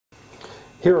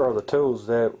Here are the tools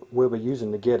that we'll be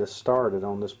using to get us started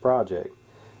on this project.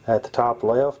 At the top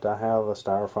left, I have a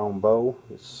styrofoam bowl.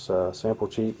 It's simple,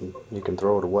 cheap, and you can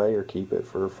throw it away or keep it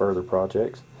for further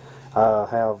projects. I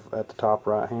have at the top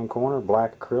right hand corner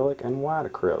black acrylic and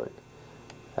white acrylic.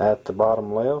 At the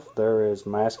bottom left there is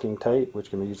masking tape, which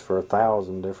can be used for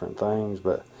 1,000 different things,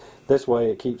 but this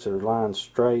way it keeps our lines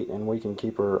straight and we can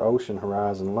keep our ocean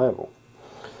horizon level.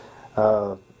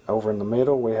 Over in the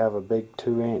middle we have a big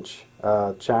 2-inch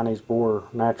Chinese boar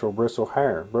natural bristle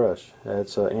hair brush.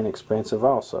 It's inexpensive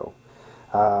also.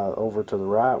 Over to the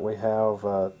right we have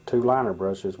 2 liner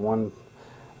brushes.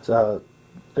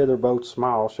 They're both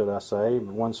small, should I say,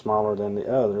 but one smaller than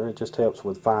the other. It just helps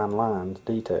with fine lines,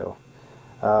 detail.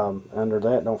 Under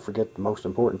that, don't forget the most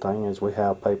important thing is we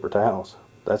have paper towels.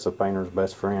 That's a painter's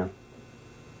best friend.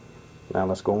 Now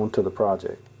let's go on to the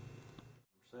project.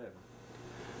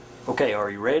 Okay, are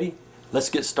you ready?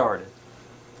 Let's get started.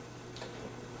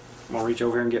 I'm going to reach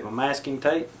over here and get my masking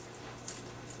tape.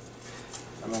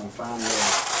 I'm going to find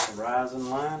the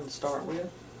horizon line to start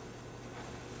with.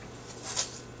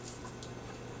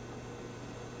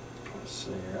 Let's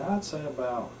see here. I'd say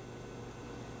about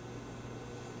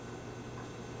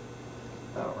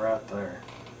right there.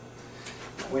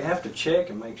 We have to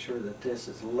check and make sure that this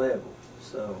is level.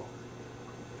 So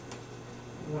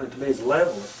we want it to be as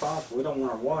level as possible. We don't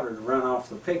want our water to run off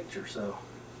the picture, so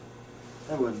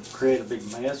that would create a big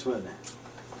mess, wouldn't it?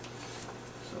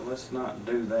 So let's not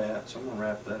do that. So I'm going to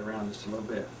wrap that around just a little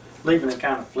bit, leaving it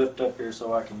kind of flipped up here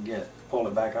so I can pull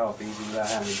it back off easy without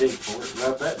having to dig for it.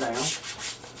 Rub that down,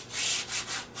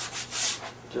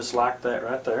 just like that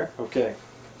right there. Okay,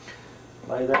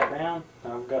 lay that down.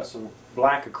 I've got some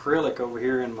black acrylic over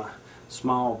here in my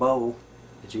small bowl,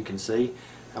 as you can see.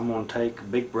 I'm going to take a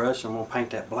big brush and I'm going to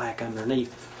paint that black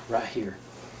underneath right here.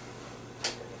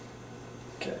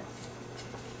 Okay.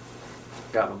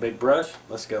 Got my big brush.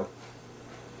 Let's go.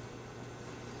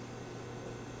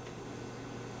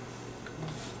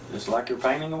 Just like you're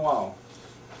painting a wall.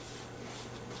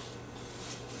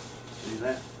 See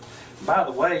that? By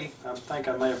the way, I think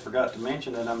I may have forgot to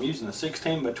mention that I'm using a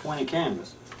 16 by 20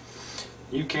 canvas.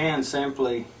 You can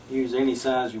simply use any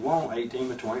size you want, 18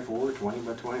 by 24, 20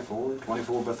 by 24,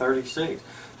 24 by 36.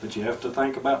 But you have to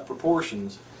think about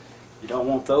proportions. You don't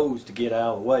want those to get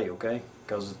out of the way, okay?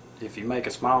 Because if you make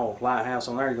a small lighthouse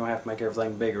on there, you're going to have to make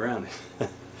everything big around it.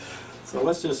 So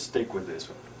let's just stick with this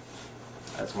one.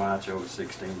 That's why I chose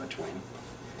 16 by 20.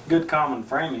 Good common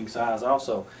framing size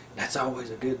also. That's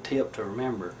always a good tip to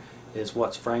remember, is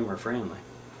what's framer friendly.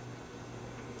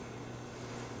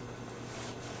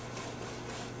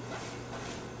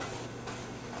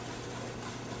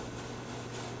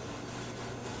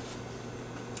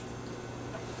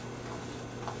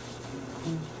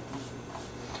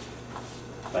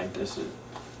 I think this is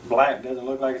black. Doesn't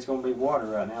look like it's going to be water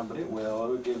right now, but it will.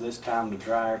 It'll give this time to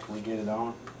dry after we get it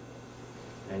on,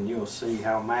 and you'll see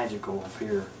how magical will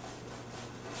appear.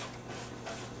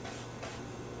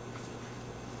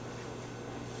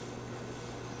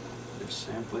 Just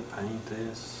simply paint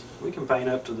this. We can paint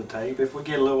up to the tape. If we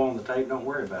get a little on the tape, don't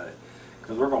worry about it,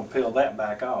 because we're going to peel that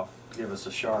back off to give us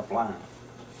a sharp line.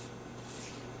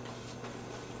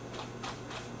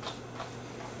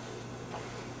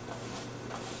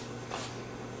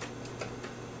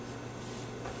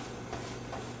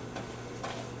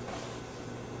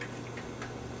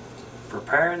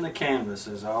 Preparing the canvas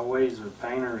is always the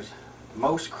painter's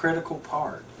most critical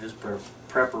part, is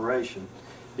preparation.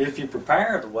 If you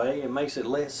prepare the way, it makes it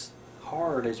less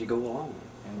hard as you go along,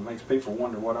 and it makes people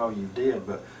wonder what all you did,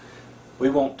 but we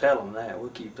won't tell them that. We'll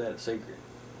keep that a secret.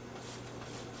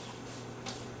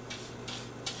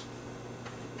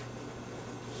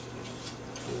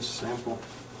 Just simple.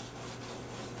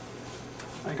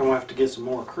 I think I'm going to have to get some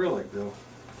more acrylic though.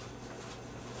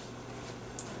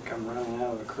 I think I'm running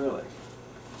out of acrylic.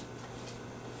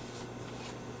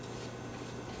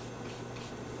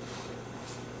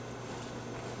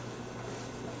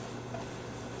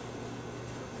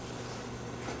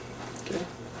 Okay,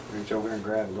 reach over here and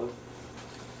grab a little.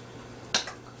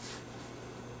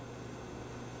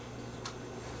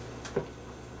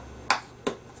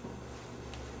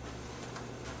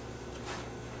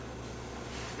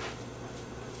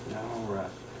 Alright,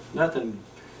 nothing,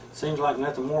 seems like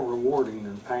nothing more rewarding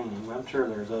than painting. I'm sure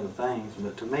there's other things,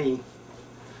 but to me,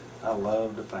 I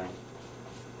love to paint.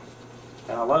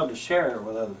 And I love to share it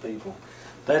with other people.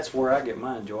 That's where I get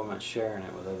my enjoyment, sharing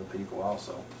it with other people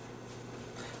also.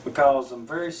 Because I'm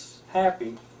very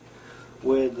happy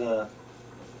with,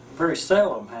 very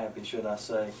seldom happy, should I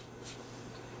say,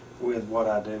 with what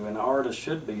I do. And an artist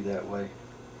should be that way.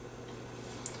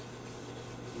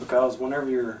 Because whenever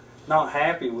you're not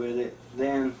happy with it,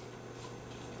 then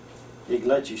it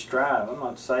lets you strive. I'm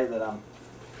not to say that I'm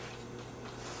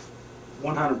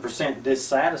 100%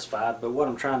 dissatisfied, but what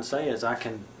I'm trying to say is I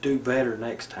can do better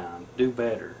next time, do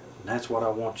better. And that's what I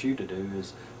want you to do,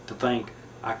 is to think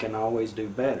I can always do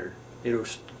better. It'll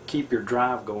keep your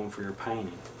drive going for your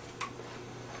painting.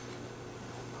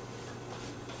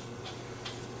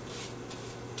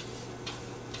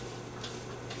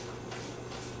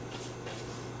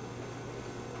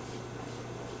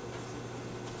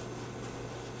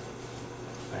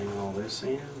 Paint all this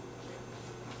in.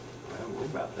 Well, we're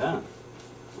about done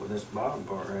with this bottom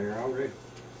part right here already.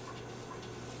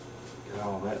 Get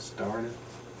all that started.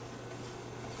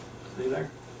 See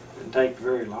there? Didn't take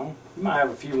very long. You might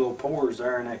have a few little pores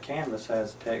there, and that canvas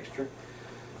has texture.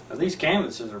 Now, these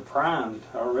canvases are primed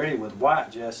already with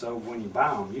white gesso when you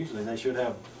buy them. Usually they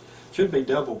should be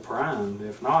double primed.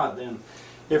 If not, then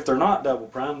if they're not double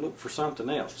primed, look for something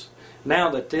else. Now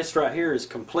that this right here is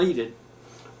completed,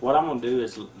 what I'm going to do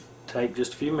is take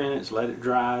just a few minutes, let it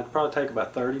dry. It'll probably take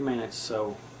about 30 minutes,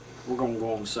 so we're going to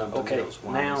go on to something else.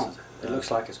 Now it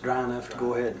looks like it's dry enough to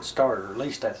go ahead and start, or at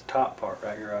least at the top part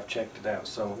right here. I've checked it out.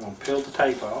 So I'm going to peel the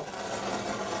tape off,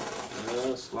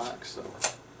 just like so.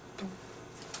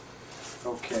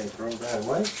 Okay, throw that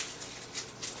away.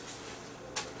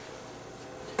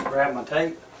 Grab my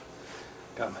tape.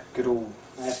 Got my good old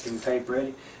masking tape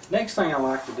ready. Next thing I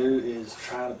like to do is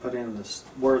try to put in this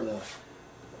where the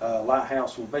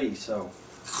lighthouse will be. So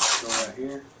go right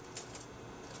here.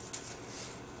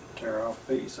 Tear off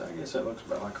a piece. I guess that looks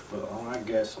about like a foot long. I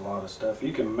guess a lot of stuff.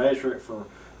 You can measure it for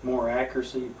more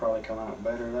accuracy. You probably come out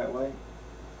better that way.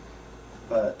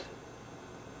 But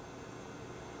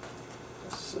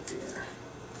let's see here.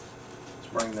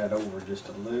 Let's bring that over just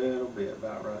a little bit,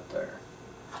 about right there.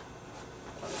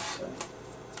 Let's see.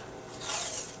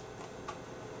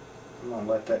 I'm gonna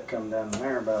let that come down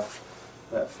there about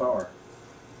that far.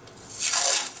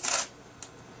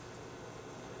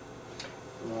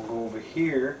 I'm gonna go over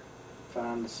here.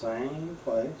 Find the same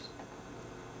place.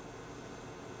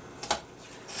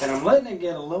 And I'm letting it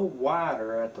get a little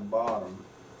wider at the bottom.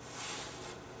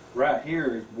 Right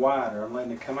here is wider. I'm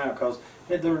letting it come out because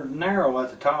they're narrow at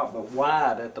the top but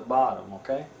wide at the bottom,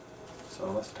 okay?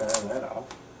 So let's tear that off.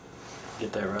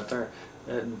 Get that right there.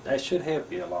 That should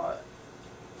help you a lot.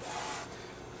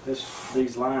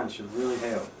 These lines should really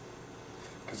help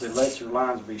because it lets your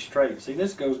lines be straight. See,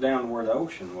 this goes down to where the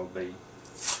ocean will be.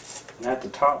 And at the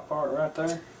top part right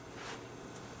there,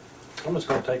 I'm just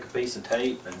going to take a piece of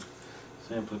tape and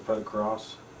simply put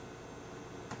across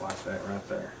like that right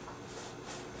there.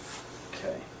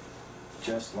 Okay,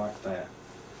 just like that.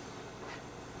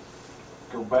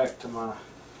 Go back to my,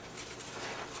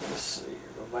 let's see,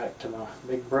 go back to my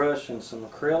big brush and some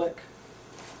acrylic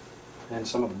and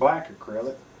some of the black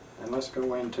acrylic, and let's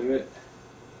go into it.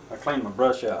 I cleaned my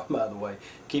brush out, by the way.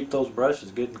 Keep those brushes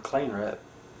good and clean, right?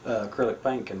 Acrylic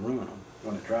paint can ruin them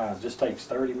when it dries. It just takes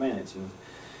 30 minutes and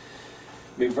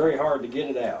it'll be very hard to get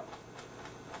it out.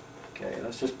 Okay,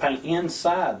 let's just paint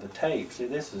inside the tape. See,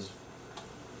 this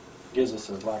gives us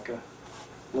like a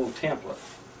little template.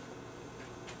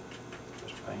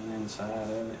 Just paint inside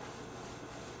of it,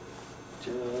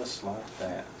 just like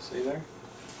that. See there?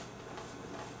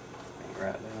 Paint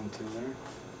right down through there.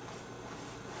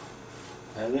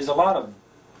 Now, there's a lot of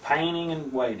painting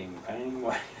and waiting, painting and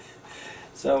waiting.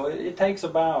 So it takes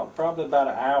probably about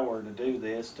an hour to do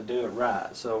this, to do it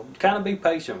right. So kind of be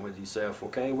patient with yourself,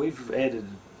 okay? We've edited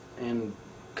and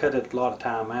cut a lot of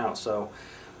time out, so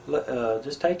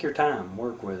just take your time,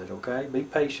 work with it, okay? Be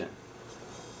patient.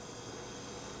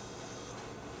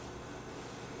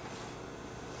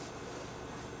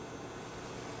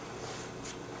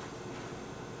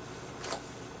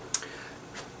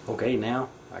 Okay, now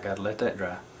I gotta let that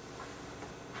dry.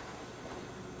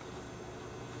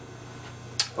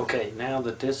 Okay, now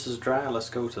that this is dry, let's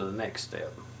go to the next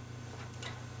step.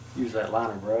 Use that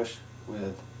liner brush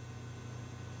with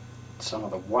some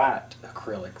of the white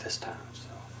acrylic this time. So,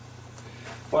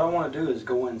 what I want to do is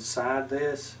go inside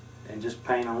this and just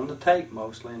paint on the tape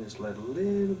mostly, and just let a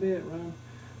little bit run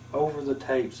over the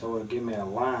tape so it'll give me a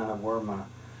line of where my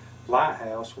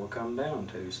lighthouse will come down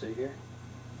to. See here?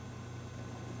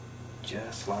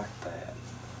 Just like that.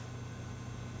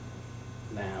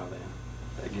 Now then.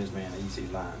 That gives me an easy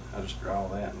line. I'll just draw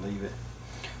that and leave it.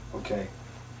 Okay,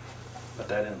 put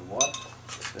that in the water.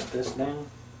 Set this down.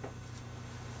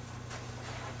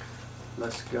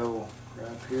 Let's go right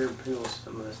up here and peel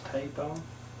some of this tape off.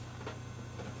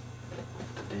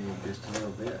 To dig just a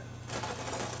little bit.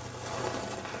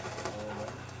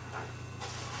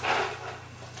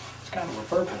 It's kind of a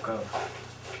purple color.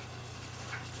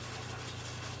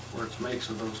 where it's mixed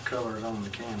with those colors on the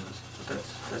canvas. But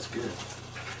that's good.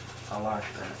 I like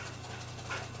that.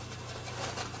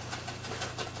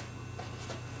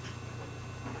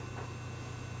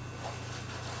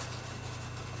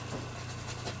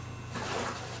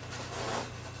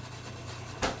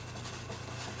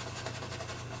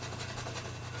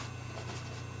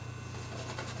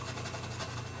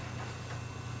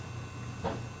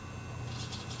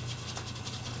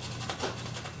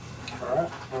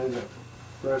 Alright, lay the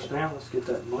brush down. Let's get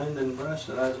that blending brush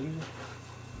that I was using.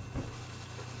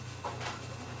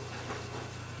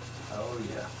 Oh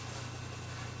yeah.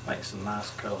 Make some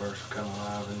nice colors come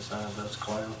alive inside those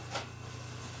clouds.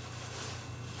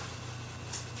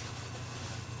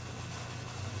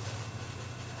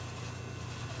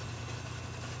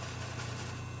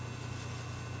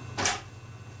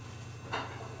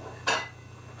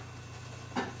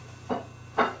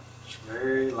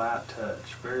 Very light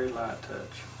touch, very light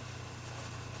touch.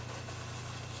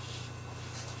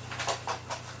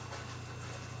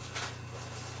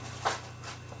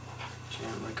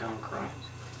 Gently come across.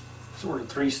 Sort of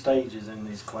 3 stages in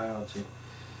these clouds. You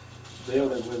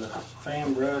build it with a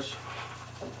fan brush,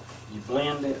 you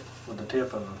blend it with the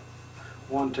tip of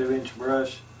a 1-2 inch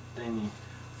brush, then you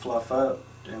fluff up,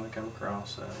 gently come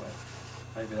across that way.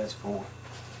 Maybe that's 4.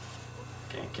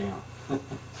 Can't count.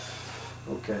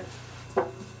 Okay.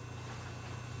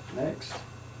 Next,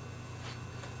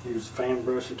 use the fan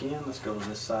brush again. Let's go to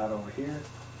this side over here.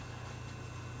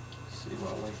 See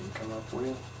what we can come up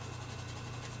with.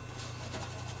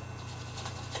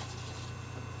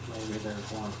 Maybe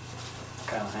there's one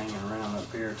kind of hanging around up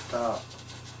here at the top.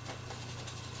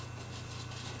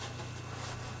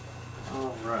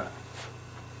 Alright.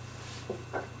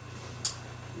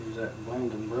 Use that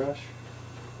blending brush.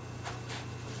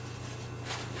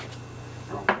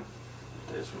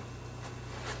 This one.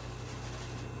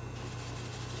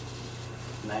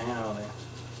 Now then.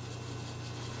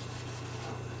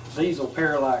 These will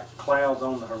appear like clouds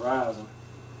on the horizon.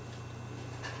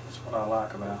 That's what I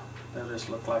like about them. They'll just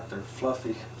look like they're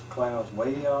fluffy clouds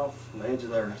way off the edge of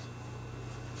the earth.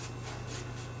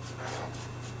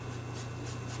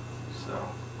 So,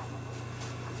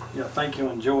 yeah, I think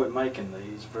you'll enjoy making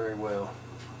these very well.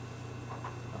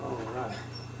 Alright,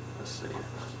 let's see.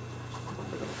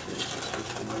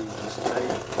 Just move this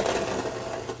tape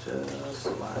just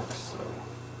like so.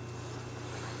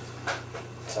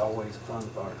 It's always a fun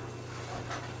part.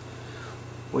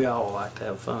 We all like to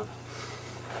have fun.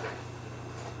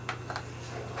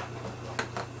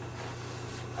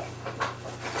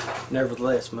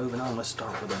 Nevertheless, moving on, let's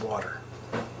start with the water.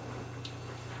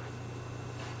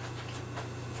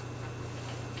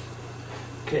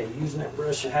 Okay, using that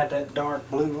brush that had that dark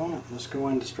blue on it, let's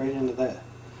go straight into that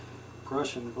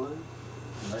Prussian blue.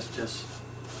 And let's just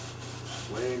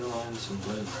wiggle in some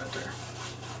blue right there.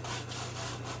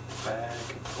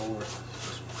 Back and forth.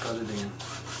 Just put it in.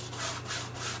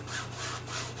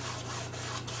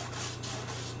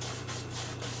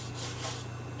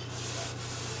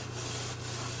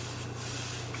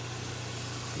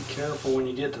 Be careful when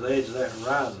you get to the edge of that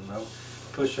horizon though.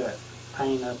 Push that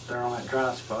paint up there on that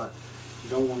dry spot. You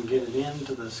don't want to get it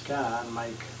into the sky and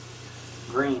make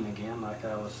green again like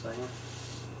I was saying.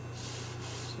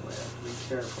 So we have to be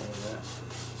careful with that.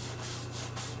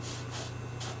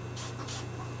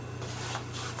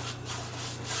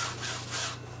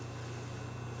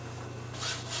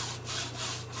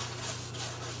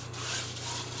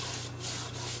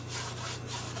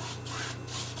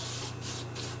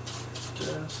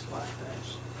 Just like that.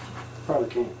 Probably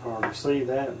can't hardly see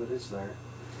that, but it's there.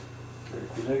 Okay,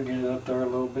 if you do get it up there a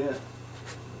little bit,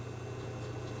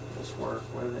 just work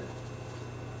with it.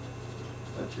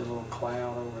 Put your little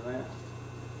cloud over that.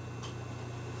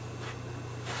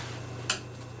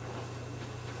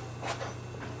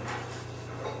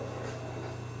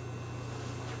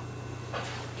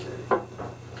 Okay.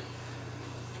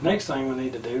 Next thing we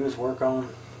need to do is work on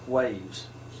waves.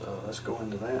 So let's go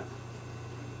into that.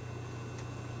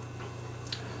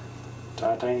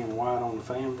 Titanium white on the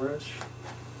fan brush.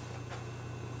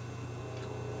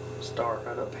 Start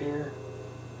right up here.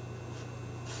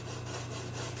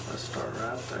 Let's start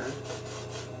right there.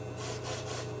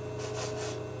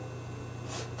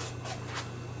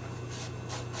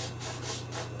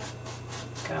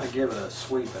 Kind of give it a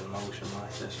sweeping motion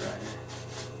like this right here.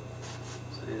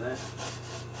 See that?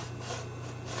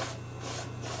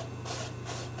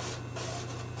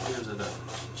 Gives it a,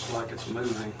 like it's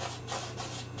moving.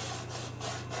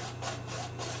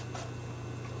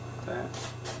 Like that.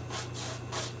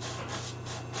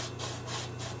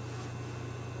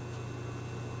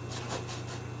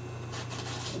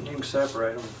 You can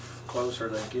separate them the closer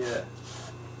they get.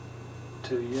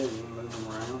 to you and you move them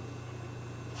around.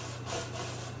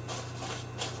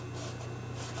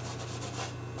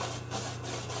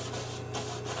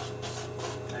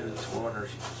 Maybe this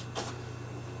water's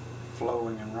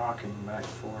flowing and rocking back and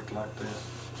forth like this.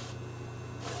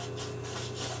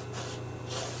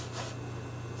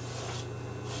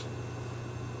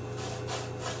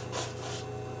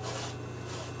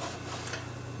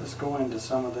 Let's go into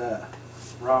some of that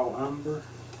raw umber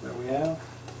that we have.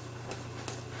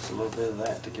 Just a little bit of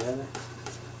that together.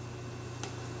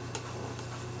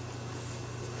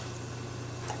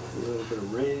 A little bit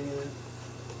of red.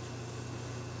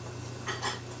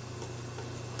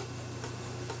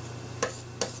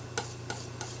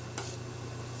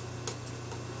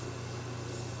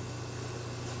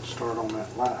 Start on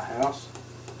that lighthouse.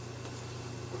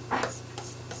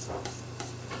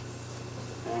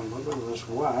 And we'll go to this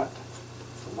white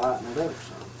to lighten it up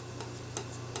some.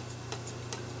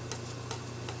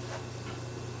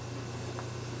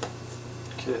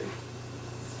 Okay.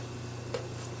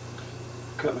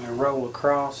 Cut me a roll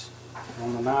across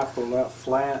on the knife, pull out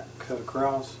flat, cut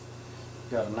across.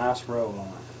 Got a nice roll on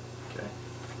it. Okay.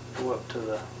 Go up to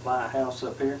the lighthouse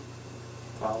up here.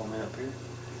 Follow me up here.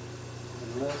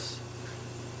 And let's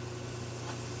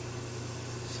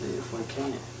see if we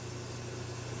can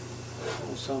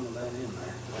hold some of that in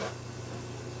there.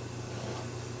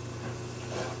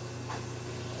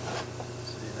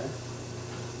 See that?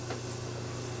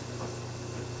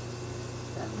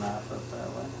 Turn the knife up that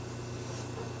way.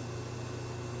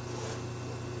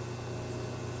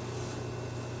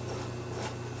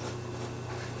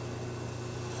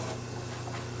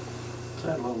 Let's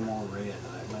add a little more red to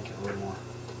that, make it a little more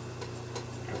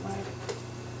dramatic.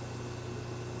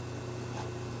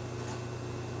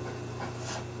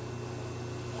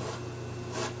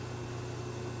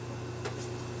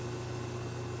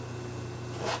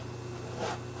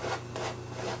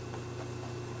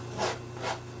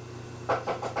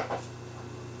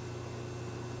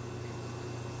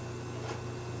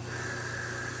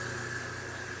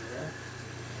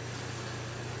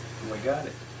 We got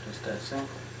it, just that simple.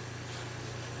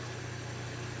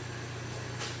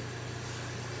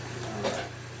 Alright.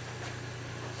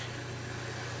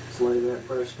 Let's lay that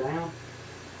brush down.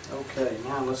 Okay,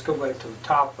 now let's go back to the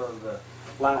top of the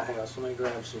lighthouse. Let me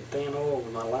grab some thin oil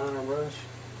with my liner brush.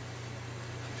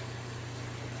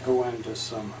 Go into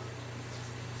some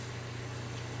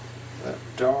that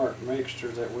dark mixture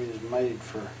that we just made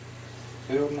for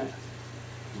building it.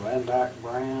 Van Dyke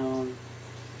brown,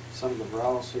 some of the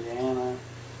raw sienna,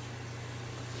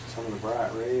 some of the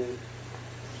bright red.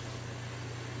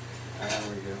 There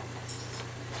we go.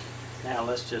 Now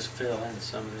let's just fill in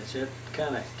some of this. You have to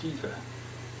kind of keep a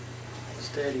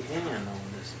steady hand on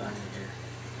this thing here.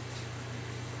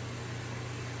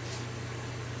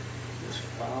 Just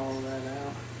follow that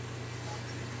out.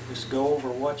 Just go over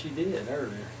what you did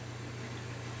earlier.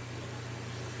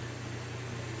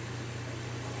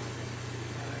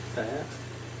 Like that.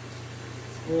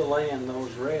 We'll lay in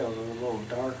those rails with a little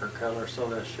darker color so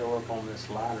they'll show up on this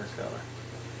lighter color.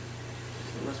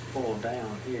 So let's pull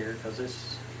down here because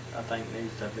this, I think,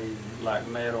 needs to be like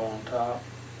metal on top.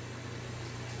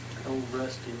 Old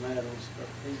rusty metals, but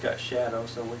he's got shadow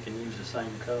so we can use the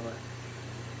same color.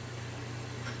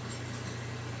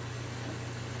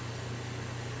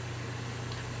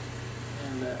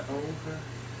 And that over.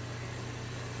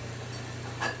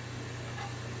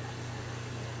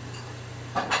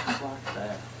 Just like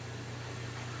that.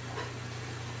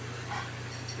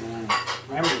 Now,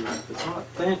 remember, if it's not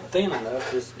thin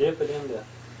enough, just dip it into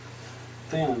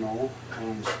thin oil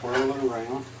and swirl it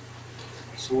around,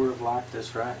 sort of like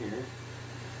this right here.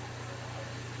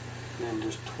 And then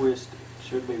just twist it.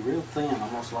 Should be real thin,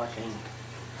 almost like ink.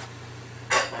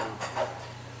 Now,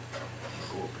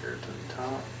 go up here to the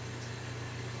top.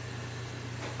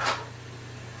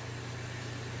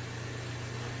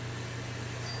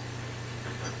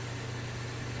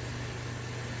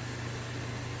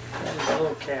 There's a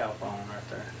little cap on right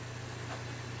there.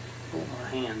 Put my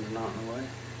hand's not in the way.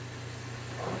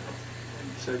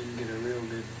 So you can get a real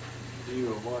good view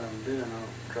of what I'm doing.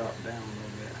 I'll drop down a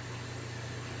little bit.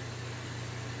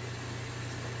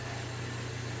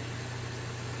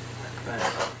 Like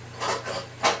that.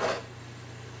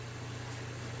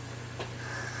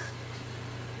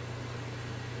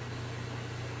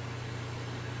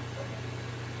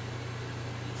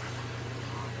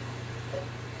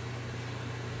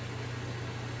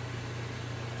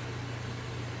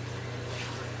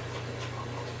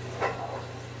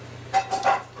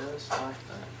 Just like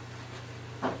that.